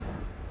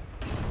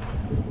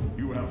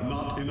You have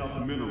not enough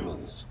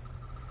minerals.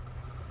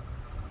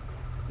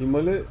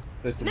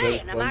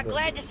 Man, am I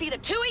glad to see the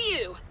two of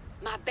you.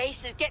 My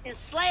base is getting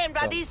slammed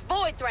by these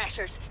void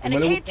thrashers, and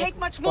it can't take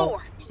much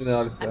more.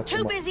 I'm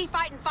too busy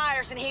fighting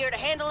fires in here to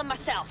handle them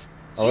myself.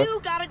 You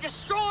gotta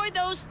destroy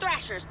those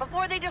thrashers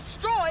before they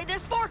destroy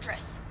this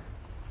fortress.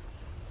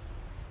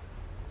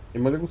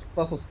 Има ли го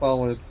спаса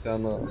спалването сега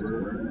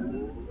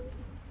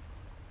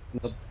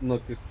на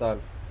кристали?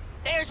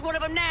 There's one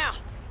of them now.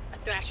 A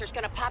thrasher's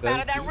gonna pop out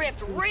of that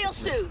rift real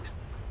soon.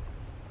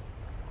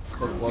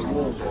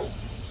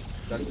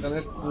 Как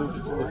нещо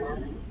положително?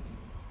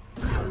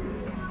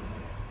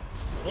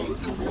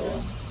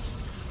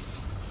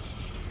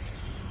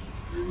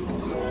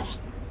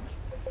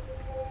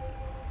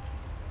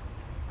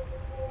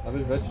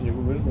 Абе, вече не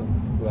го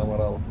виждам. Голяма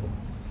работа.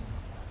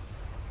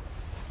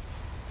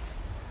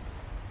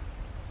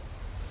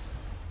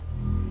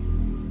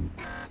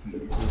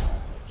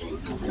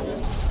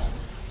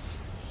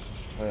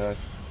 Ай.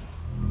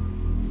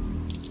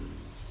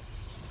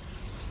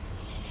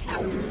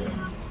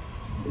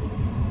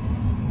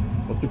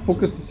 А ти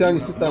пукат си сега не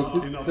си там, ти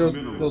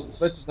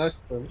вече знаеш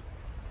какво е.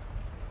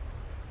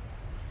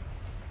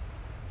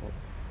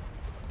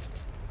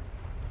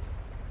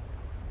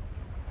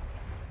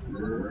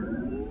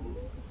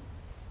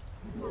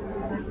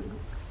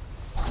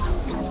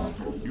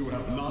 You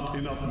have not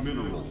enough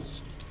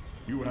minerals.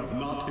 You have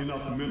not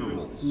enough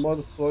minerals.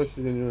 Може да сложиш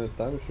един юнит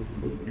там и ще го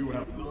бъде. You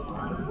have not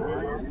enough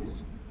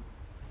minerals.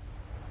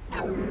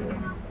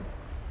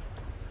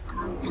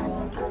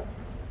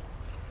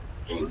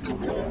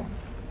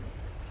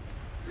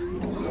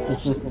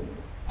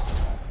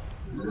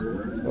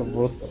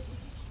 Работа.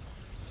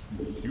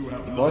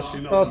 Това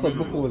ще това са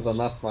духове за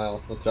нас, Майла,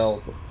 в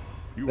началото.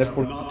 Не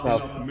против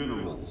нас.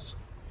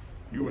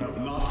 You have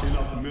not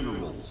enough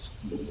minerals.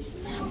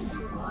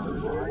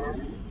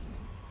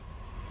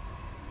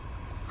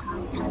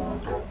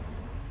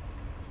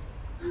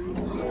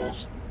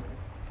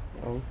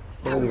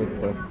 Това ли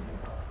отпред?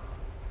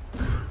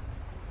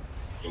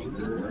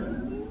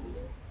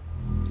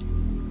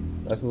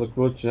 Аз се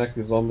закрува, че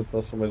някакви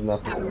зомбита ще ме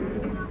изнасят.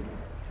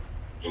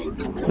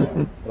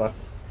 Страх.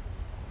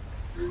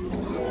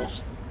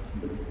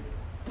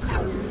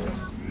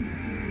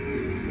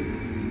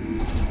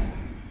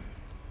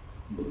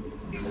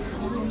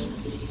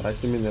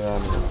 Дайте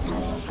минерали.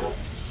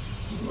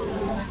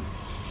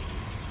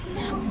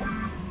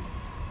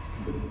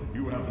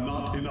 You have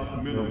not enough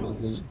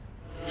minerals.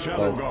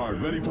 Shadow Guard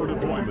ready for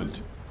deployment.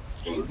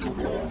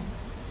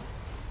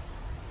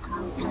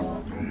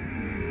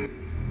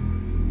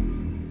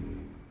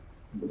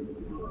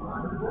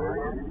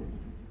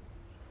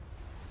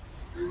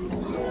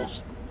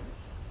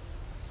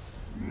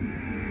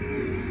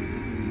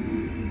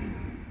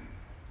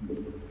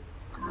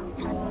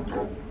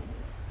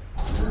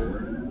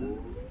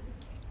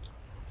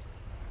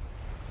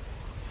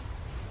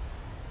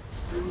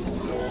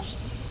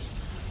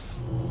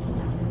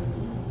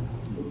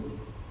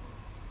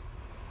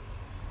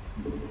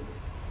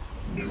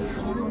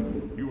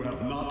 You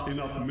have not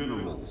enough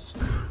minerals.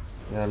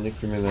 Нямам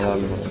никакви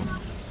минерали.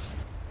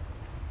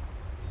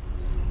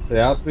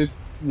 Трябва при...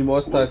 Не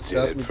може да ставят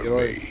цялатни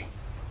герои.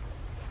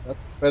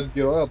 5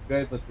 героя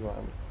апгрейд на това.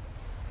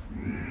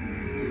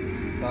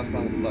 Става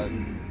само ставят.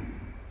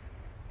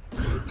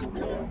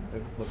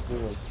 Ето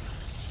запълват.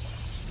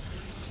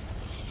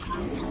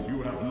 You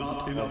have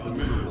not enough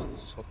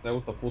minerals. С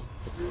него са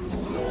пускат.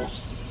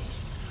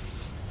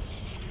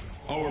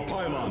 Our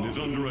pylon is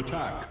under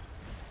attack.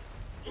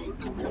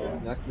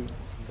 Някакви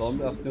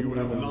зомби, аз не You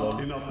have имам not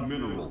зомби. enough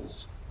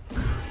minerals.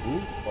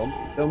 Зомби?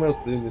 Те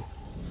умират с един.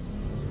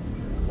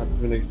 Както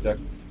винаги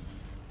чакам.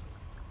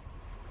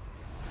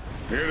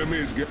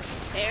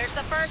 There's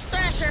the first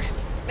thrasher.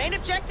 Main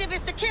objective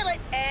is to kill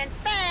it, and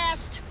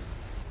fast.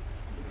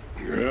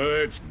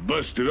 It's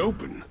busted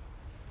open.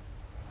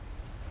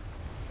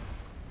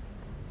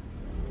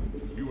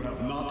 You have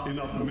not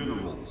enough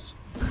minerals.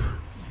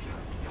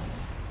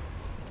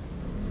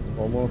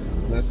 Almost.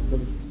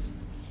 Nestor.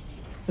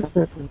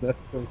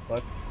 Nestor,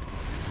 fuck.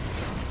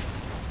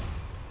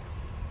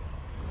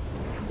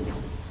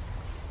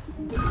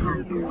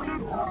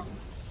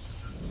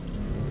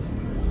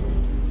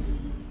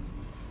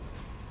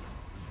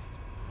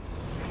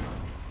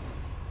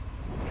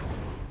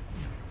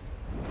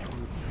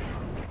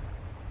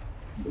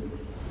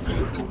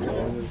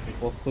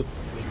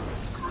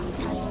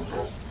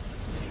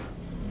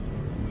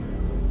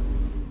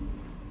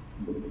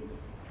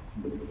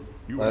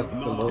 You have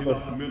not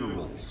enough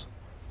minerals.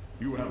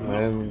 You have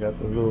Man got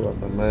the loot,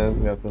 the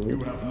man got the You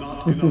loot. have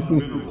not enough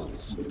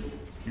minerals.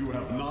 You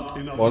have not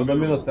enough Orada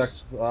minus minerals.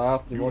 yaktı. Aa,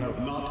 You have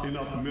not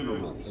enough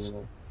minerals.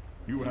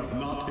 You have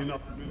not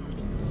enough minerals.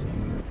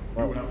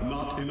 You have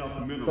not enough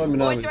minerals.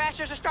 Void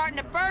thrashers are starting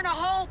to burn a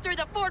hole through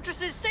the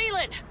fortress's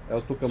ceiling.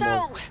 So,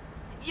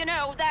 you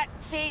know, that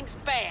seems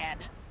bad.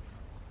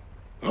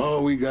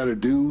 All we gotta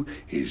do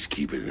is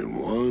keep it in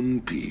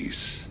one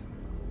piece.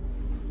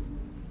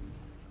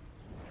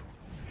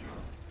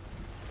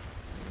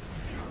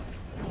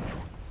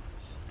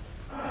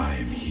 I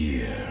I'm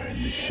here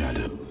in the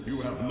shadows.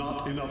 You have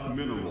not enough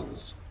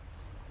minerals.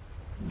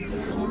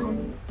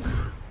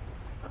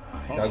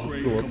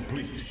 Upgrade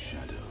complete.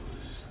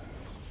 Shadows.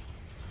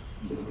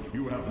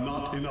 You have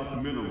not enough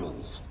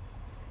minerals.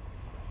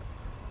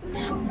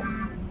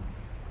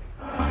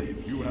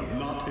 You have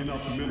not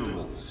enough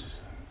minerals.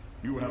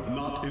 You have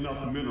not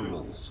enough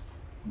minerals.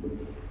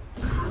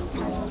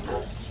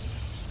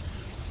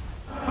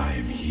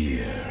 I'm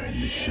here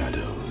in the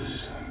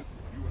shadows.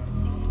 You have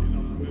not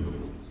enough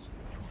minerals.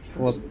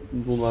 What?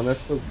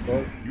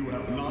 You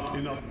have not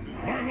enough.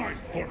 My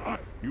life for I.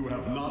 You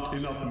have not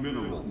enough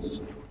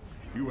minerals.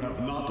 You have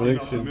not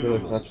enough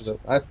minerals.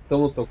 Aj si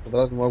tomuto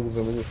kvadratu mogu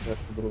zameniti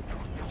nešto drugo.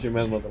 Čim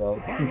jedno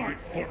drago. My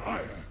life for I.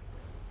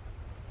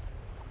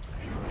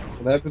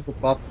 Lepi su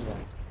pacima.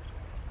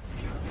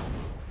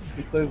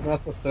 I to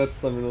iznasa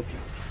 400 minuta.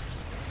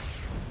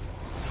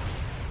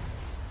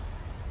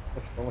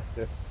 Što ma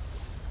htje?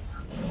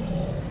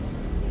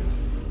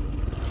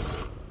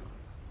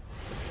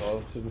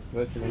 Ovo će da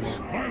sveti na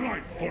njegu. My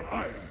life for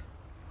I.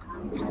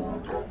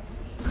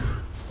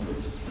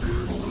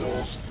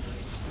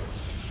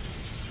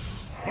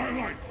 My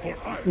life for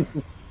I.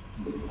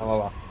 Ama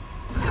va.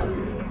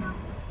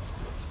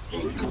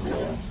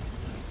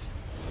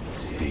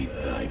 State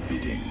thy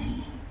bidding.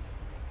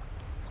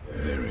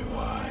 Very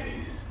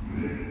wise.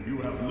 You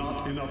have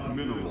not enough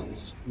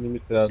minerals.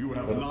 You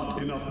have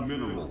not enough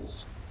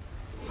minerals.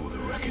 For the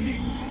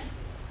reckoning.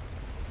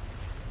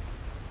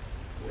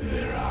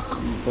 There are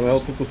Sam ja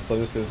tu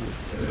postavio se izgled.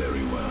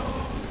 very well.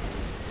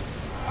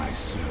 I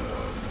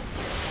serve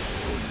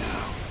for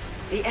now.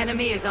 The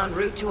enemy is en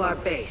route to our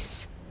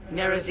base.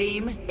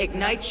 Nerazim,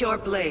 ignite your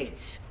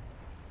blades.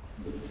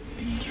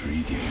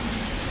 Intriguing.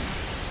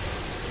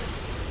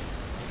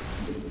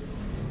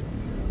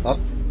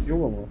 That's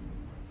imamo.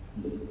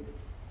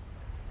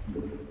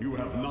 You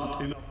have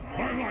not enough.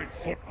 My life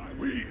for I.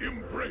 We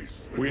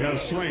embrace. We have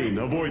slain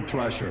a void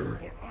thrasher.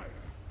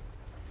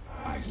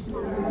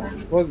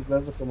 Što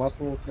izgleda kao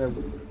masovno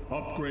nebu?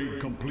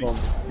 Upgrade complete.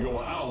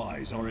 Your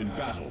allies are in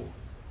battle.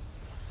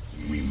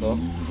 We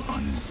move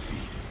unseen.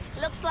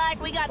 Looks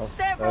like we got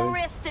several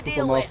risks to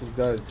deal with.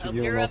 Hope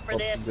you're up for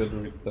this.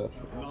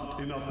 Not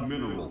enough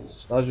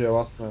minerals. Даже я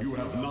вас знаю. You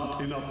have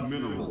not enough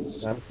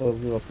minerals. Я бы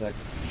сделал так.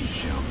 It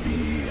shall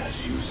be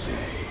as you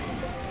say.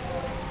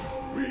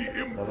 We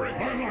embrace.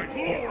 My light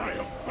glory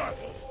of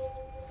battle.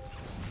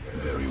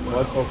 Very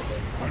well.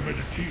 My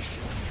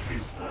meditation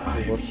is. I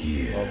am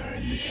here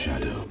in the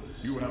shadows.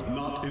 You have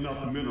not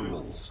enough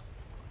minerals.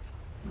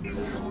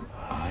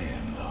 I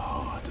am the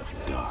heart of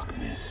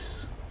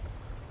darkness.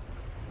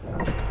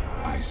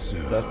 I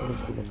serve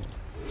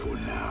for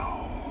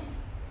now.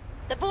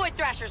 The Void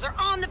Thrashers are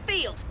on the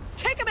field.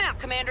 Take them out,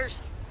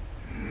 commanders.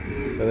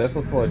 Къде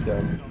са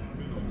твоите?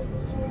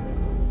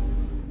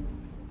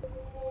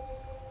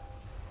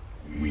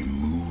 We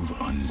move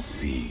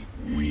unseen.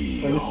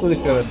 We are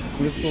one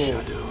with the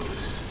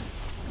shadows.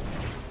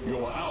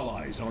 Your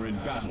allies are in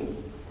battle.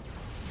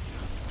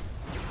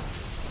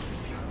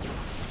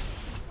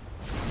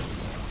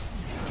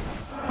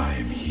 I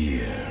am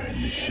here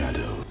in the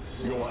shadows.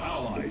 Your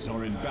allies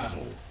are in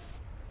battle.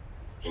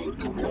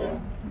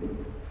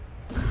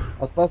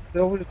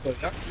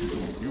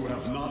 You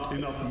have not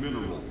enough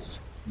minerals.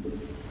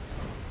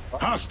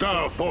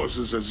 Hostile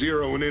forces are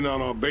zeroing in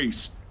on our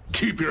base.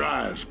 Keep your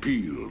eyes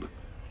peeled.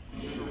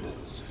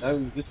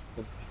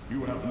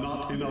 You have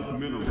not enough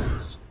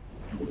minerals.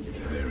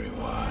 Very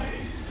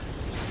wise.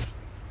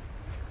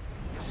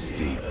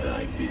 State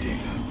thy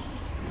bidding.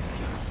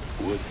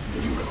 Would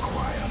you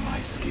require my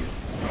skill?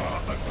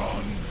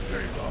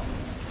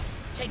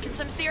 Taking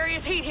some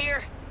serious heat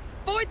here.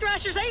 Void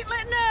Thrashers ain't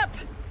letting up!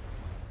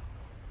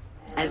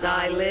 As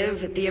I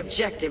live, the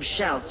objective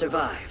shall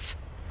survive.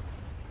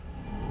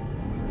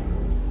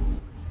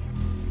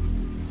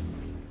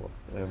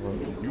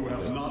 You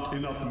have not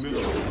enough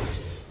minerals.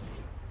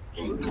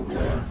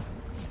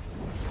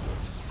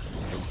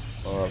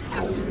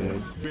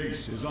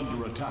 Base is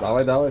under attack.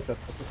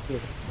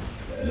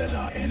 Let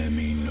our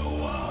enemy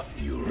know our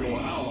fury. Your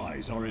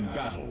allies are in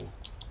battle.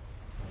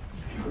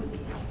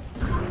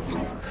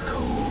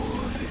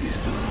 Cold is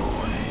the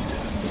void.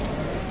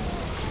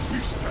 We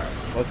stand.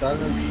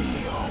 We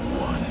are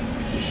one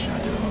with the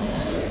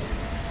shadows.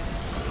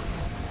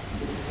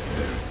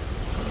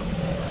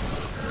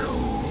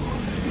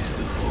 Cold is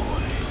the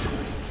void.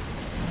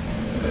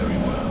 Very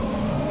well.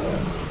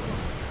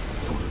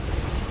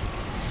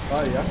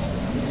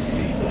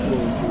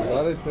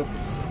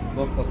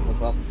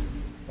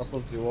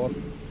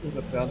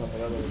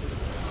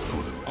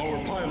 Our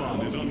pylon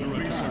is under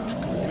attack.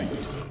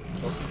 Complete.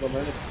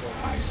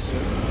 I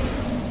serve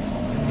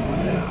for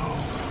now.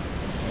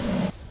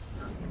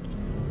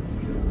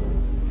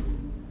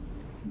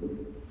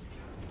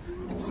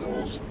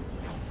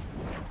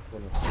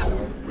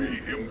 We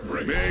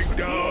embrace. Big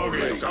dog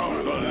is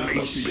off the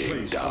leash.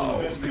 Big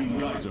dog.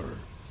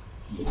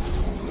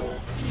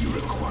 You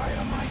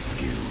require my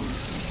skills.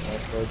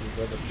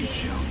 It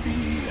shall be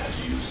as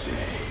you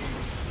say.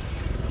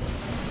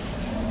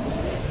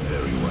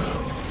 Very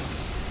well.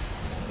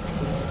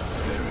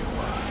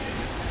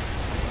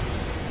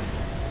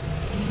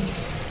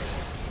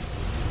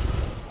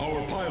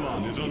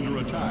 pylon is under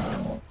attack.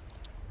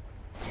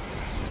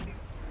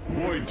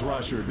 Void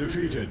Thrasher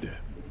defeated.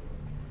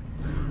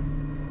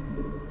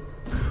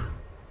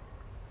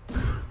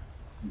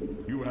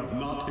 You have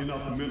not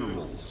enough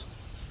minerals.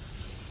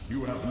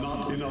 You have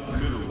not enough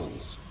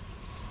minerals.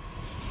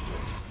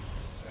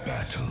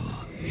 Battle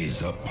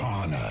is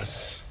upon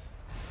us.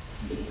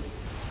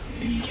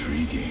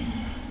 Intriguing.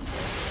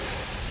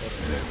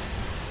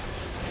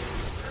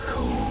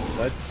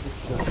 Cold.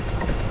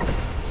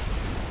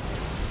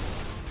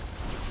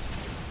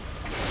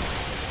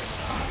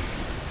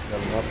 A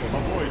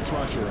Void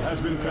Thrasher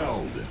has been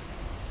felled.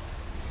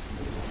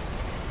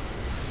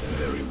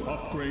 Very well.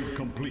 Upgrade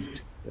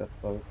complete. Я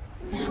ставлю.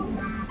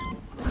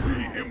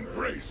 We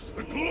embrace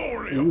the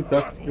glory of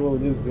battle. You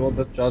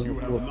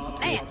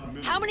Man,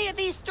 how many of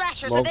these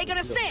Thrashers are they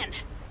gonna send?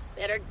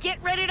 Better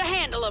get ready to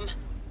handle them.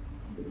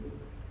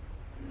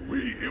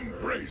 We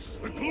embrace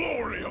the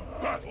glory of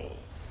battle.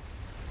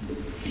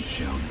 It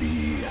shall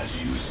be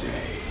as you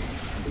say.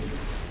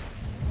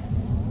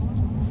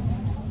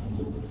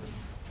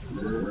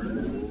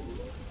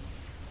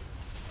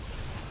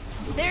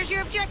 There's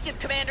your objective,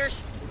 Commanders.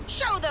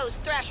 Show those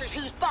Thrashers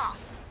who's boss.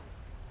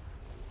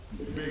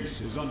 Base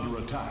is under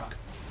attack.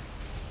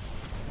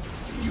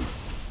 You.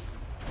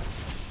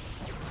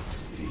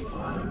 Stay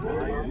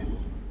on.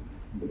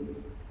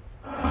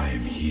 I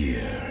am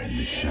here in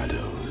the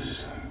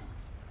shadows.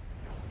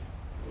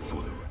 For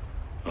the...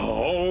 A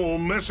whole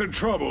mess of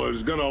trouble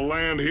is gonna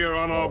land here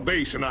on our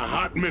base in a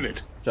hot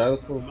minute.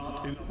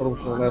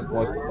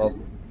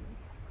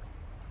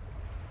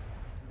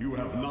 You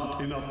have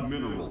not enough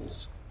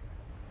minerals.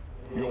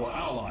 Your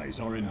allies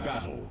are in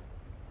battle.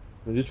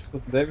 Would you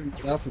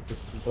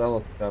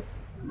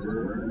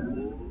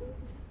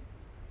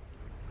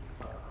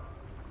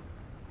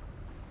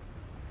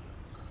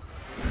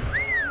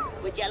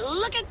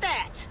look at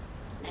that?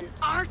 An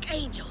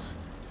Archangel.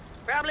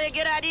 Probably a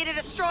good idea to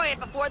destroy it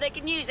before they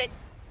can use it.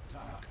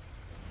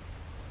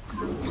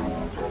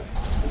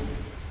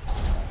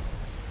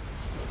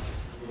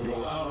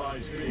 Your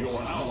allies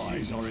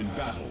are in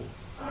battle.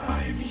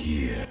 I am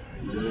here.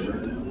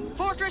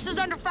 Fortress is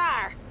under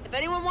fire. If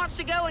anyone wants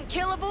to go and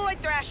kill a Void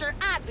Thrasher,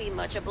 I'd be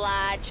much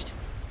obliged.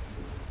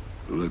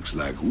 Looks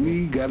like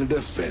we gotta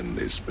defend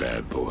this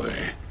bad boy.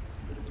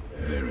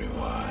 Very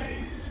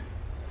wise.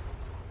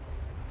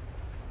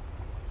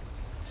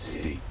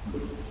 Stay.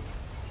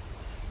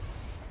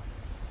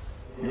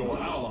 Your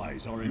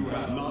allies are in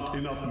battle. Not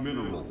enough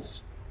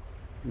minerals.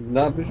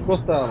 Да, пешко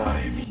стало.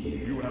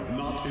 You have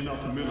not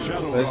enough minerals.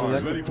 Shadow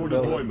Guard ready for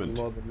deployment.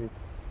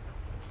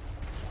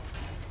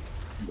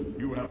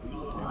 You have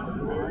not.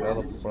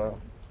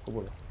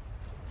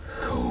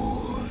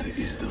 Cold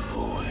is the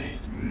void.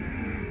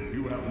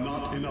 You have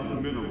not enough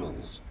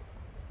minerals.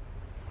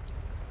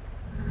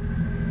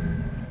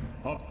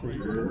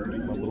 Upgrade.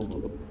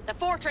 The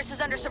fortress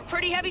is under some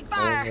pretty heavy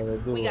fire.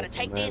 We gotta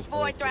take these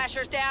Void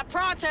Thrashers down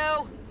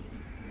pronto.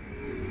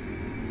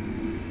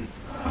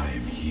 I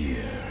am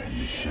here in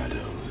the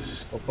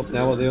shadows. Опът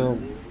няма да имам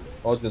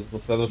один за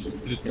следващите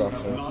 3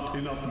 траша. Not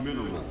enough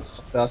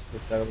minerals.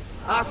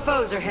 Our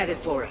foes are headed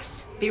for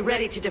us. Be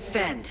ready to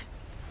defend.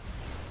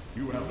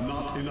 You have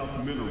not enough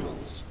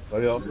minerals.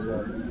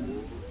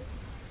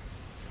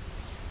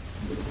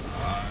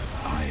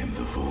 I am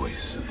the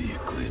voice of the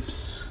eclipse.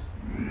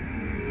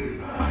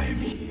 I am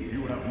here.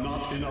 You have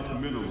not enough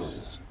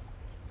minerals.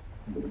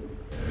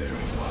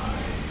 Very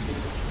wise.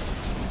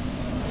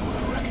 For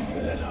the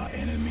record, let our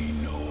enemy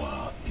know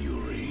our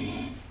fury.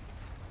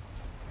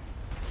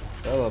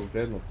 Да, да,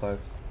 гледно тайф.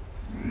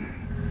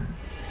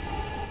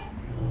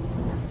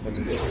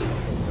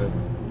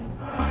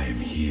 I am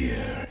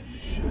here in the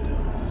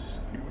shadows.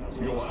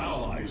 Your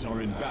allies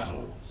are in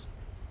battle.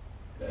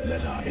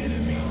 Let our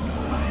enemy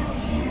know I am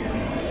here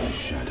in the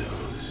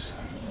shadows.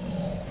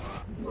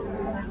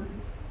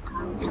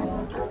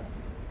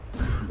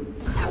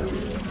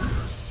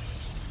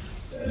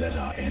 Let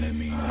our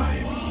enemy know I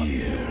am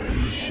here in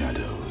the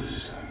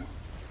shadows.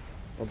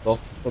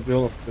 Доста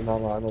стабилна стена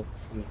на едно.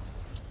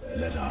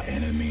 Let our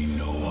enemy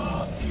know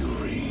our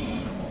fury.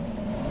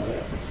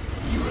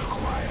 You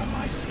require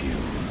my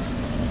skills.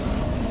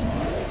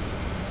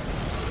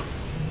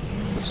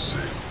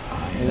 I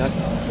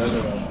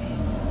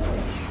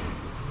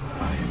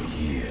am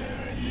here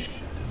in the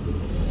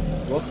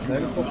shadows. Вот,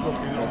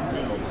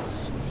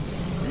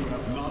 You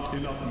have not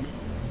enough minerals.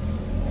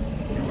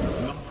 You have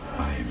not.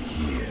 I am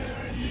here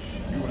in the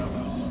shadows.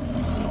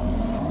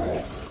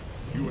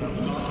 You have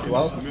not Това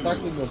enough се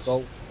стакли minerals. на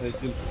дол.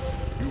 Един.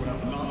 You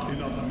have not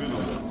enough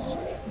minerals.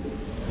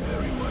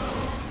 Very well.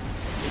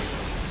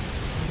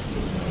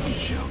 It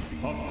shall be.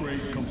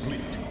 Upgrade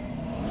complete.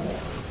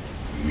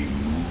 We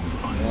move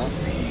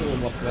unseen.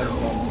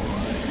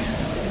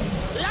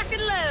 Lock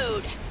and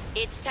load.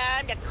 It's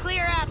time to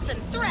clear out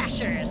some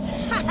Thrashers.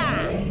 Ha ha!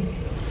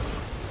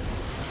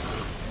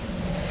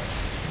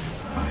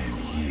 I am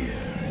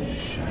here in the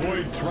shadows.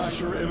 Void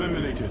Thrasher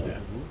eliminated.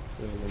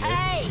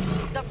 Hey!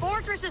 The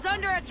fortress is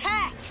under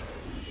attack!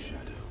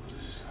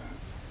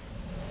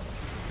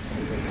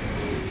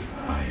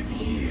 I am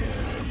here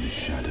in the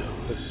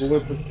shadows.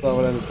 Długo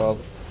przedstawiałem bazę.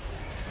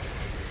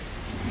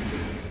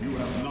 You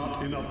have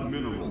not enough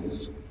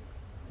minerals.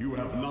 You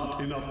have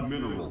not enough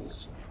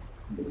minerals.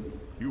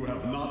 You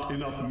have not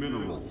enough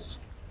minerals.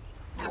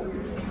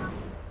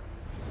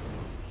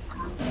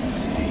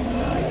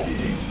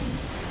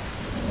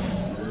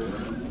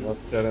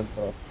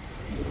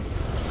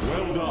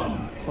 Well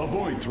done. A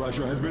void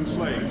thrasher has been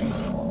slain.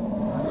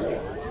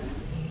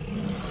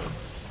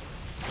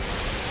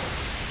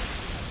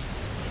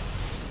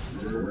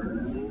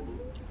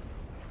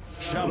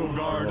 Shadow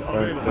Guard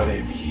available. I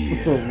am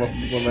here in the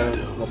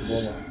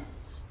shadows.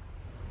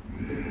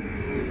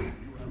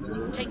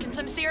 Taking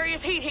some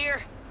serious heat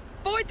here.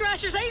 Void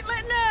thrashers ain't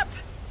letting up.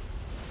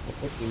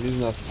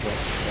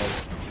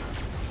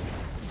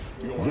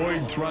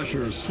 Void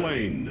thrasher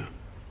slain.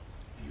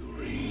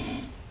 Fury.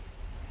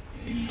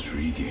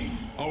 Intriguing.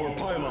 Our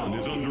pylon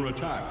is under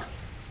attack.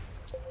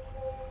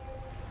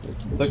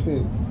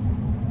 Exactly.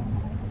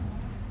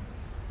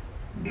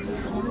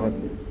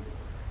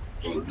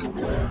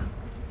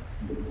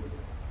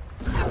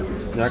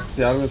 Jak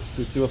se javno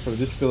isključiva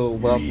sredička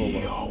obratno.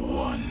 We are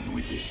one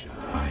with the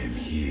shadow. I am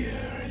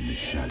here in the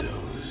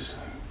shadows.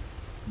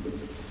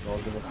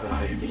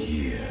 I am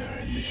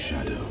here in the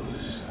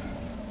shadows.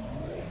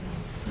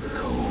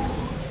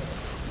 Cold.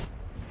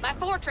 My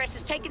fortress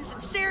is taking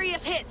some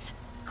serious hits.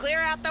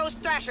 Clear out those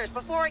thrashers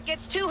before it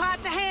gets too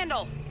hot to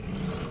handle.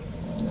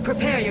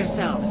 Prepare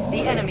yourselves.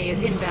 The enemy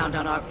is inbound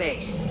on our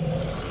base.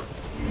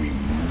 We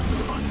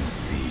move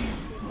unseen.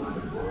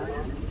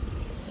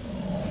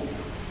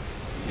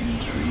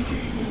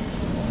 Intriguing.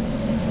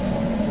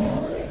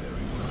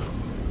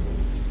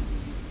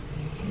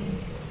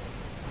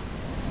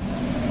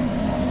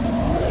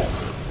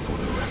 For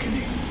the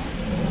reckoning.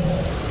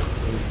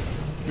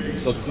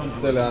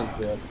 To cele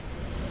anty.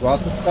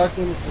 Głasy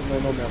skakują, to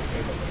będą miały.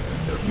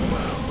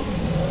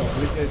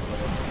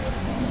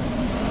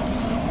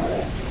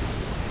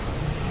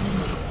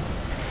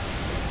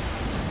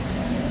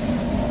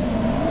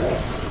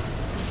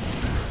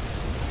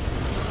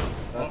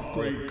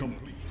 Upgrade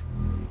complete.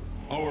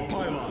 Our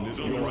pylon is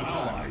under attack.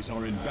 Your allies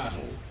are in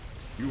battle.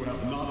 You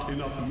have not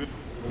enough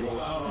minerals.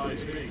 Your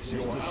allies' base,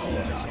 your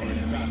allies are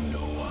in battle.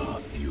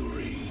 Noah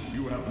Fury.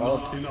 You have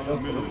not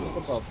enough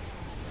minerals.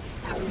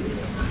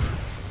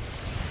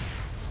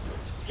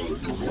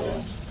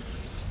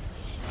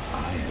 I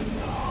am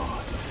the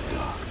heart of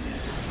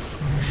darkness.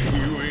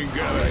 You ain't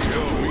gotta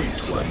tell me.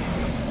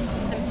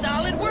 Some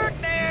solid work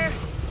there.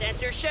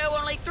 Sensors show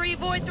only 3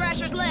 void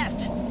thrashers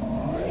left.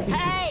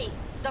 Hey,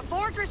 the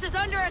fortress is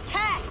under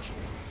attack.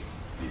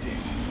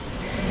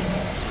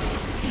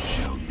 It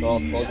shall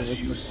be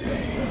as you say.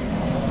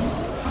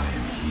 I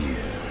am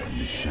here in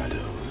the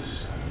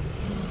shadows.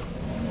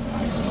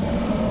 I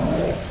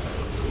serve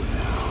for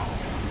now.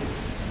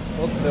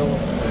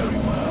 Very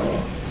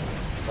well.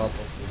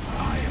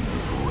 I am the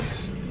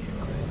voice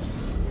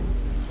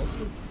of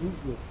the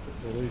eclipse.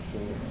 Very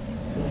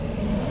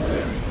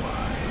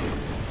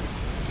wise.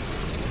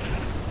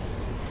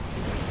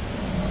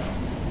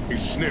 He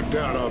sniffed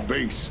out our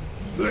base.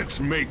 Let's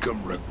make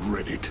him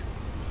regret it.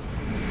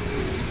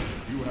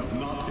 You have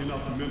not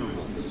enough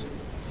minerals.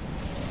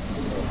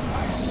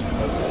 I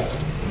serve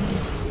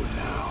for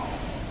now.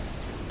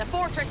 The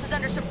fortress is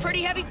under some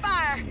pretty heavy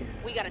fire.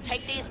 We gotta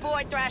take these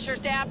void thrashers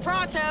down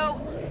pronto.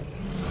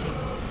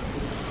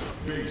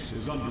 Base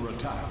is under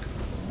attack.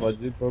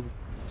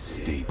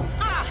 State.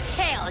 Ah,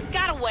 hell, it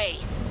got away.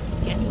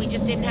 Guess we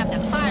just didn't have the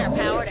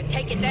firepower to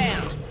take it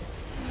down.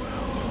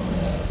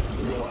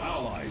 Your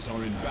allies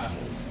are in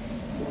battle.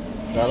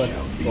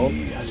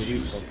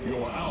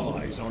 Your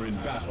allies are in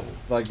battle.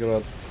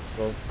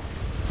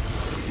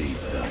 State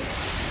that.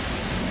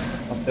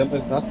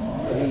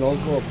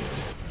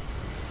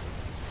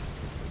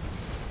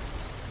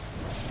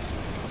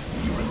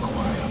 You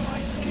require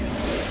my skill.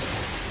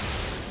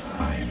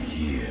 I am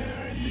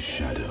here in the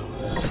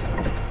shadows.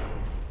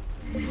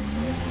 We move.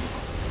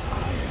 I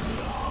am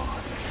the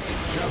heart.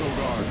 Shadow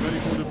Guard ready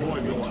for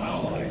deployment. Your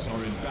allies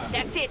are in battle.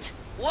 That's it.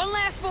 One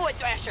last void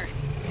thrasher.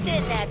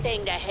 Send that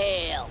thing to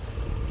hell.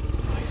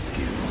 My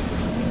skills.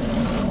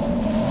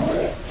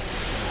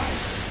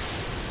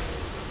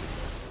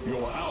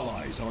 Your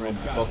allies are in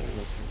battle.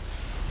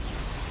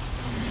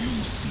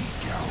 You seek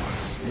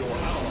cowards. Your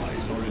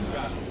allies are in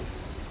battle.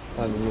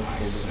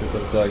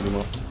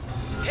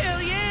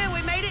 Hell yeah,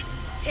 we made it.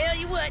 Tell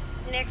you what,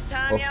 next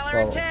time y'all are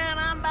in town,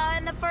 I'm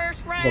buying the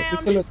first round.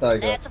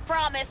 That's a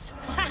promise.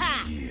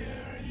 Haha. Here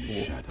in the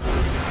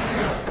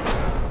shadows.